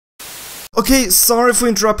Okay, sorry for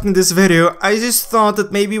interrupting this video. I just thought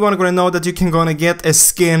that maybe you wanna know that you can gonna get a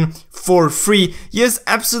skin for free. Yes,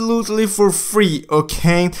 absolutely for free,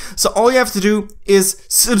 okay? So all you have to do is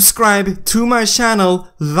subscribe to my channel,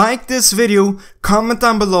 like this video, comment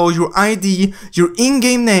down below your ID, your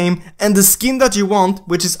in-game name, and the skin that you want,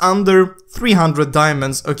 which is under 300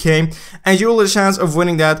 diamonds, okay? And you'll have a chance of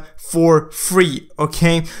winning that for free,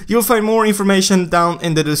 okay? You'll find more information down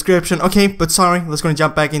in the description, okay? But sorry, let's gonna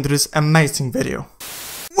jump back into this amazing video.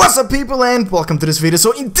 What's up people and welcome to this video.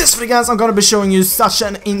 So in this video guys, I'm gonna be showing you such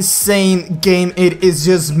an insane game. It is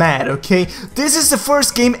just mad, okay? This is the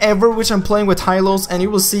first game ever which I'm playing with Hylos, and you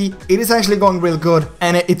will see it is actually going real good,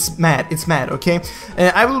 and it's mad, okay?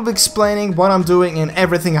 I will be explaining what I'm doing and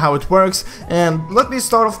everything, how it works. And let me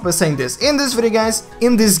start off by saying this. In this video guys,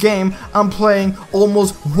 in this game, I'm playing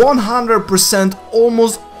almost 100%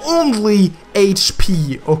 almost only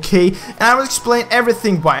HP, okay? And I will explain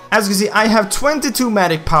everything why. As you can see, I have 22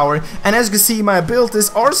 magic power, and as you can see, my abilities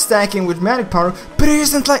are stacking with magic power, but it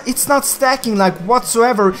isn't like, it's not stacking like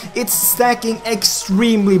whatsoever, it's stacking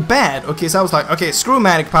extremely bad, okay? So I was like, okay, screw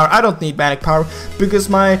magic power, I don't need magic power, because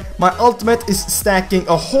my ultimate is stacking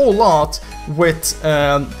a whole lot with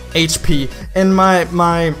HP, and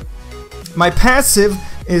my passive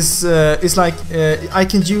is like, I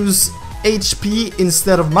can use HP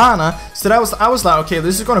instead of mana, so that I was like, okay,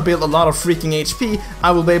 this is gonna build a lot of freaking HP.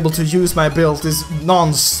 I will be able to use my abilities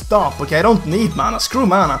non-stop, okay? I don't need mana, screw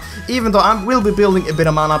mana, even though I will be building a bit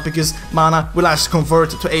of mana, because mana will actually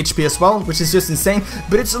convert to HP as well, which is just insane,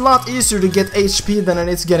 but it's a lot easier to get HP than it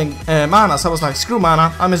is getting mana, so I was like, screw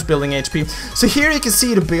mana, I'm just building HP. So here you can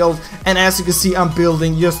see the build, and as you can see, I'm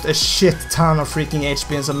building just a shit ton of freaking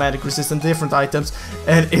HP and some magic resistant different items,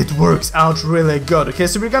 and it works out really good, okay?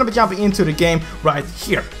 So we're gonna be jumping into the game right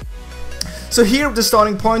here. So here the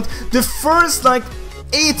starting point, the first like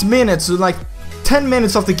 8 minutes, so like 10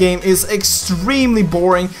 minutes of the game is extremely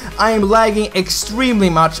boring. I am lagging extremely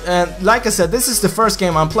much, and like I said, this is the first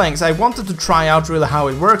game I'm playing, so I wanted to try out really how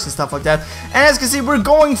it works and stuff like that. And as you can see, we're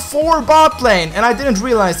going for bot lane, and I didn't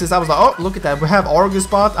realize this. I was like, oh, look at that, we have Argus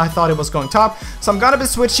bot. I thought it was going top, so I'm gonna be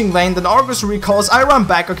switching lane. Then Argus recalls, I run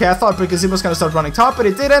back, okay? I thought because it was gonna start running top, but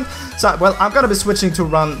it didn't. So, well, I'm gonna be switching to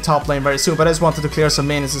run top lane very soon, but I just wanted to clear some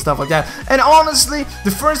minions and stuff like that. And honestly,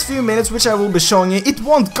 the first few minutes, which I will be showing you, it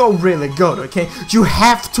won't go really good, okay? You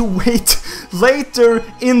have to wait later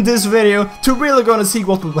in this video to really gonna see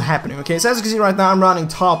what will be happening, okay? So as you can see right now, I'm running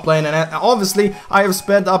top lane, and obviously I have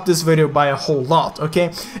sped up this video by a whole lot,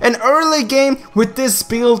 okay? An early game with this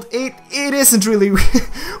build, it isn't really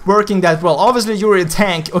working that well. Obviously you're a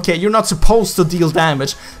tank, okay? You're not supposed to deal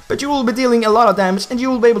damage, but you will be dealing a lot of damage, and you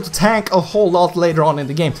will be able to tank a whole lot later on in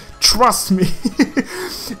the game. Trust me.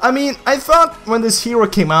 I mean, I thought when this hero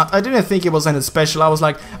came out, I didn't think it was anything special. I was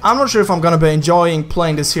like, I'm not sure if I'm gonna be enjoying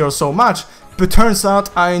playing this hero so much, but turns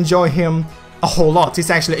out I enjoy him a whole lot. He's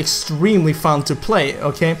actually extremely fun to play,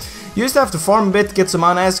 okay? You just have to farm a bit, get some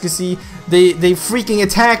mana. As you can see, they freaking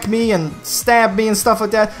attack me and stab me and stuff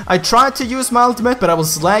like that. I tried to use my ultimate, but I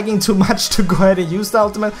was lagging too much to go ahead and use the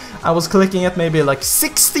ultimate. I was clicking it maybe like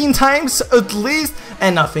 16 times at least,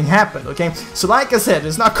 and nothing happened, okay? So like I said,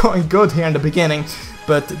 it's not going good here in the beginning,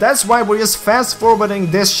 but that's why we're just fast forwarding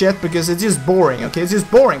this shit, because it's just boring, okay? It's just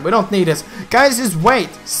boring. We don't need this. Guys, just wait.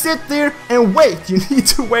 Sit there and wait. You need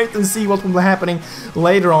to wait and see what will be happening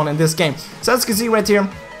later on in this game. So as you can see right here,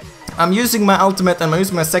 I'm using my ultimate and I'm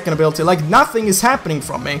using my second ability, like nothing is happening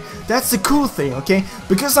from me. That's the cool thing, okay?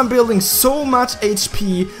 Because I'm building so much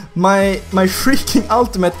HP, my freaking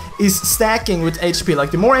ultimate is stacking with HP.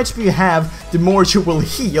 Like the more HP you have, the more you will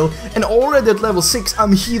heal. And already at level 6,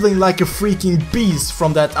 I'm healing like a freaking beast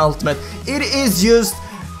from that ultimate. It is just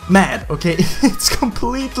mad, okay? It's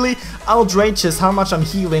completely outrageous how much I'm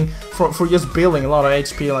healing for just building a lot of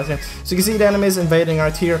HP like that. So you can see the enemies invading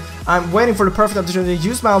right here. I'm waiting for the perfect opportunity to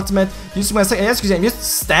use my ultimate, using my second. As you can see, I'm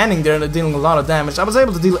just standing there and dealing a lot of damage. I was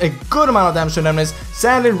able to deal a good amount of damage to the enemies.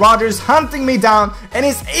 Sadly, Roger's hunting me down and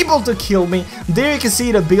is able to kill me. There you can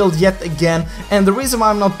see the build yet again. And the reason why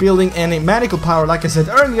I'm not building any magical power, like I said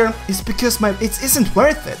earlier, is because it isn't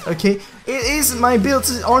worth it, okay? It isn't, my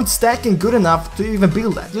builds aren't stacking good enough to even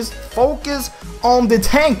build that. Just focus on the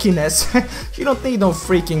tankiness. You don't need no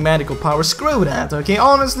freaking magical power. Screw that, okay?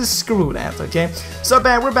 Honestly, screw that, okay? So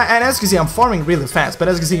bad, we're back, and as you can see, I'm farming really fast, but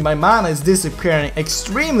as you can see, my mana is disappearing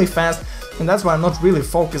extremely fast, and that's why I'm not really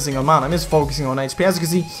focusing on mana. I'm just focusing on HP. As you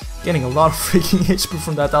can see, getting a lot of freaking HP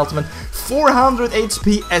from that ultimate. 400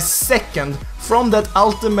 HP a second from that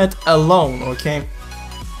ultimate alone, okay?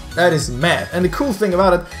 That is mad. And the cool thing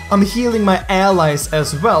about it, I'm healing my allies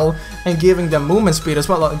as well and giving them movement speed as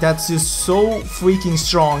well. That's just so freaking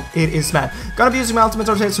strong. It is mad. Gonna be using my ultimate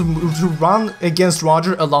rotate to run against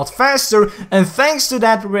Roger a lot faster, and thanks to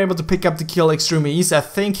that we were able to pick up the kill extremely easy. I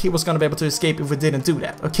think he was gonna be able to escape if we didn't do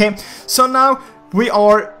that, okay? So now we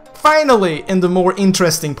are finally in the more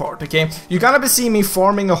interesting part, okay? You're gonna be seeing me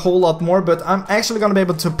farming a whole lot more, but I'm actually gonna be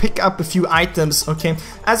able to pick up a few items, okay?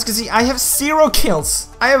 As you can see, I have 0 kills.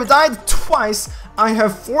 I have died twice. I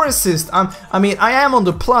have 4 assists. I mean, I am on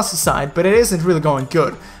the plus side, but it isn't really going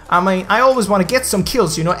good. I mean, I always want to get some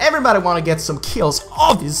kills, you know, everybody want to get some kills,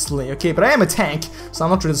 obviously, okay? But I am a tank, so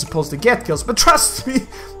I'm not really supposed to get kills, but trust me,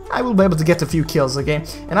 I will be able to get a few kills, okay?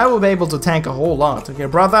 And I will be able to tank a whole lot, okay,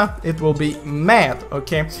 brother? It will be mad,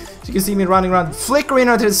 okay? So you can see me running around, flickering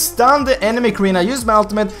out to stun the enemy Karina. I used my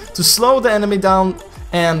ultimate to slow the enemy down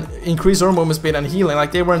and increase her movement speed and healing.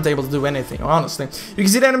 Like, they weren't able to do anything, honestly. You can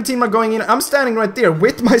see the enemy team are going in. I'm standing right there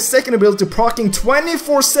with my second ability, proccing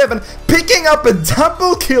 24/7, picking up a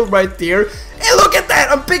double kill right there. And look at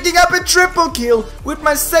that! I'm picking up a triple kill with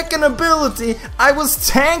my second ability. I was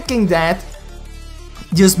tanking that.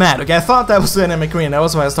 Just mad, okay? I thought that was the enemy Korean, that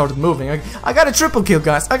was why I started moving. Okay? I got a triple kill,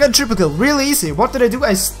 guys. I got a triple kill, really easy. What did I do?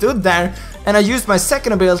 I stood there and I used my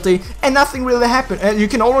second ability and nothing really happened. And you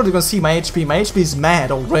can already see my HP. My HP is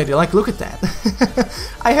mad already, like look at that.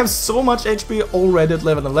 I have so much HP already at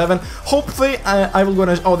level 11. Hopefully I will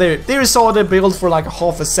gonna, oh there you saw the build for like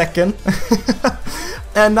half a second.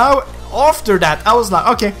 And now after that I was like,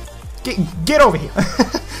 okay, get over here.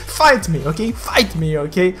 Fight me, okay? Fight me,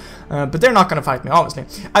 okay? But they're not gonna fight me, obviously.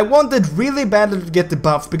 I wanted really badly to get the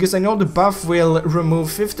buff, because I know the buff will remove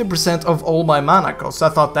 50% of all my mana costs. So I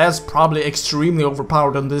thought that's probably extremely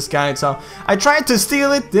overpowered on this guy, so I tried to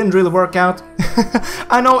steal it, didn't really work out.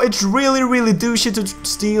 I know it's really douchey to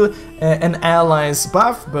steal an ally's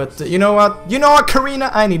buff, but you know what? You know what, Karina?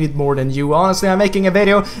 I need it more than you. Honestly, I'm making a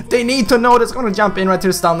video. They need to know that's gonna jump in right to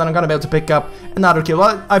the stun, and I'm gonna be able to pick up another kill.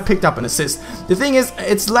 Well, I picked up an assist. The thing is,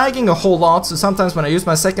 it's lagging a whole lot, so sometimes when I use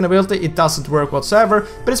my second ability, it doesn't work whatsoever,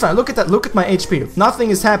 but it's fine. Look at that, look at my HP.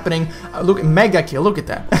 Nothing is happening. Look, mega kill, look at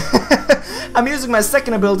that. I'm using my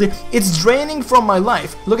second ability, it's draining from my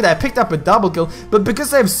life. Look at that, I picked up a double kill, but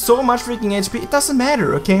because I have so much freaking HP, it doesn't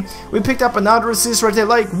matter, okay? We picked up another assist right there.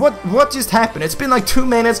 Like, what just happened? It's been like 2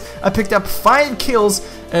 minutes, I picked up 5 kills,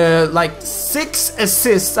 like 6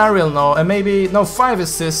 assists, I really know, and maybe, no, 5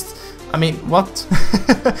 assists. I mean, what?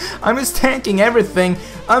 I'm just tanking everything.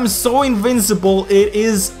 I'm so invincible, it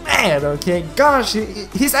is mad, okay? Gosh,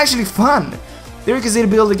 he's actually fun. There you can see the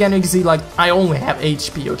build again, you can see like, I only have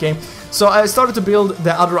HP, okay? So I started to build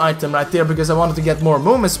the other item right there because I wanted to get more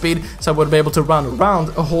movement speed, so I would be able to run around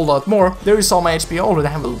a whole lot more. There you saw my HP, I already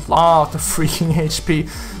have a lot of freaking HP.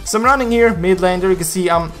 So I'm running here, mid lane, there you can see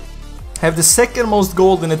I have the second most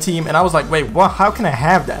gold in the team, and I was like, wait, what? How can I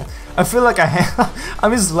have that? I feel like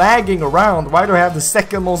I'm just lagging around. Why do I have the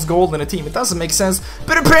second most gold in the team? It doesn't make sense,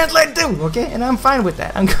 but apparently I do, okay? And I'm fine with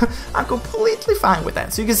that. I'm completely fine with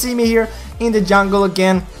that. So you can see me here in the jungle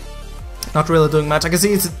again. Not really doing much. I can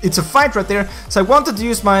see it's a fight right there. So I wanted to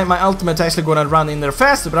use my ultimate to actually go and run in there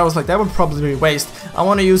faster, but I was like, that would probably be a waste. I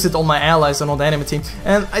want to use it on my allies and on the enemy team.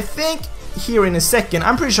 And I think here in a second,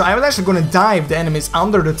 I'm pretty sure I was actually going to dive the enemies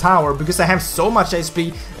under the tower because I have so much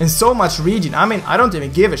HP and so much regen. I mean, I don't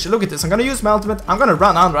even give a shit. Look at this. I'm going to use my ultimate. I'm going to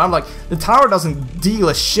run under. I'm like, the tower doesn't deal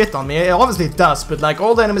a shit on me. Obviously it does, but like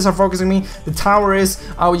all the enemies are focusing me. The tower is.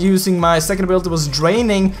 I was using my second ability, was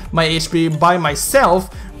draining my HP by myself.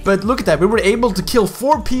 But look at that. We were able to kill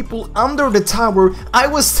 4 people under the tower. I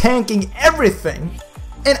was tanking everything.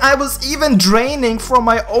 And I was even draining from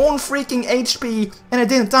my own freaking HP, and I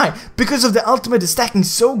didn't die because of the ultimate is stacking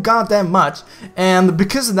so goddamn much. And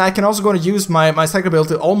because of that, I can also go and use my second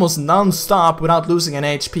ability almost non-stop without losing an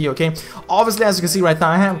HP, okay? Obviously, as you can see right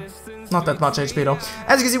now, I have not that much HP though.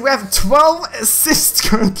 As you can see, we have 12 assists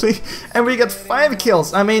currently, and we got 5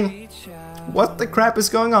 kills. I mean, what the crap is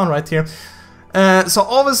going on right here? So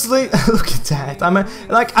obviously, look at that.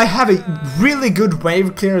 I have a really good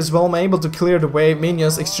wave clear as well. I'm able to clear the wave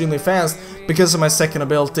minions extremely fast because of my second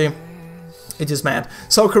ability. It's just mad.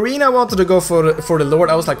 So Karina wanted to go for the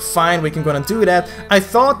Lord. I was like, fine, we can go and do that. I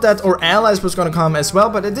thought that our allies was gonna come as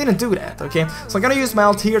well, but it didn't do that, okay? So I'm gonna use my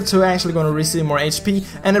ult here to actually gonna receive more HP.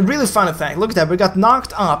 And a really fun effect, look at that, we got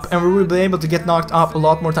knocked up, and we will be able to get knocked up a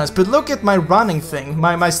lot more times. But look at my running thing,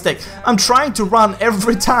 my stick. I'm trying to run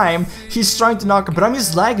every time he's trying to knock up, but I'm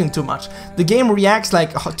just lagging too much. The game reacts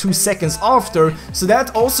like 2 seconds after, so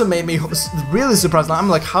that also made me really surprised. I'm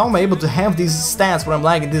like, how am I able to have these stats where I'm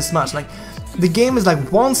lagging this much? Like, the game is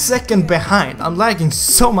like 1 second behind. I'm lagging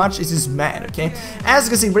so much, it's just mad, okay? As you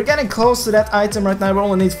can see, we're getting close to that item right now. We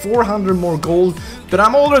only need 400 more gold, but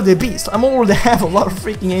I'm already a beast. I'm already have a lot of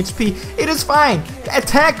freaking HP. It is fine.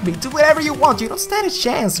 Attack me. Do whatever you want. You don't stand a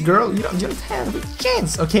chance, girl. You don't stand a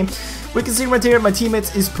chance, okay? We can see right here, my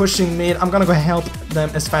teammates is pushing me. I'm gonna go help them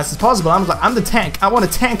as fast as possible. I'm like, I'm the tank. I want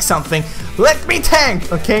to tank something. Let me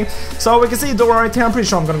tank, okay? So we can see Dora right here. I'm pretty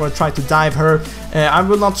sure I'm gonna go try to dive her. I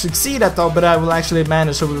will not succeed at though, but I will actually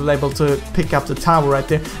manage, so we will be able to pick up the tower right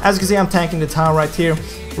there. As you can see, I'm tanking the tower right here.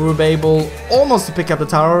 We will be able almost to pick up the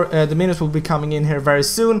tower. The minions will be coming in here very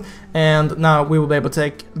soon, and now we will be able to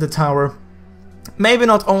take the tower. Maybe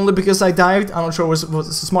not only because I dived, I'm not sure it was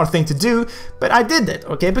a smart thing to do, but I did it,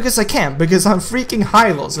 okay, because I can, because I'm freaking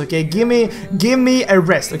Hylos, okay, give me a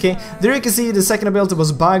rest, okay. There you can see the second ability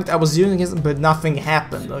was bugged. I was using it, but nothing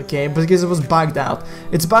happened, okay, because it was bugged out.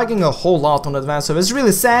 It's bugging a whole lot on advanced, so it's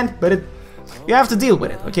really sad, but you have to deal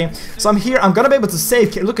with it, okay? So I'm here, I'm gonna be able to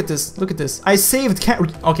save. Look at this, look at this. I saved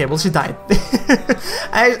okay, well, she died.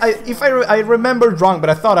 If I remembered wrong, but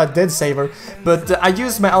I thought I did save her. But I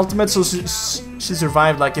used my ultimate, so she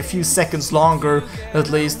survived like a few seconds longer, at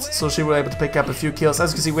least. So she was able to pick up a few kills.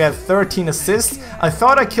 As you can see, we have 13 assists. I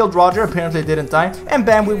thought I killed Roger, apparently I didn't die. And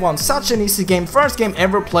bam, we won. Such an easy game. First game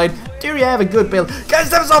ever played. There you have a good build. Guys,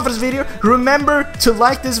 that was all for this video. Remember to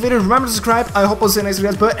like this video. Remember to subscribe. I hope I'll see you next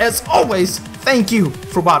video. But as always, thank you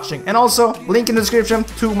for watching. And also, link in the description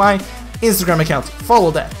to my Instagram account. Follow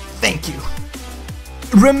that. Thank you.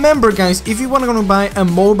 Remember guys, if you want to buy a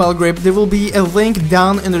mobile grip, there will be a link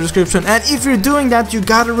down in the description. And if you're doing that, you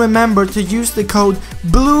gotta remember to use the code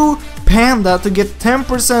BLUEPANDA to get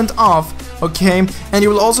 10% off, okay? And you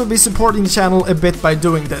will also be supporting the channel a bit by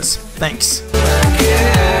doing this. Thanks.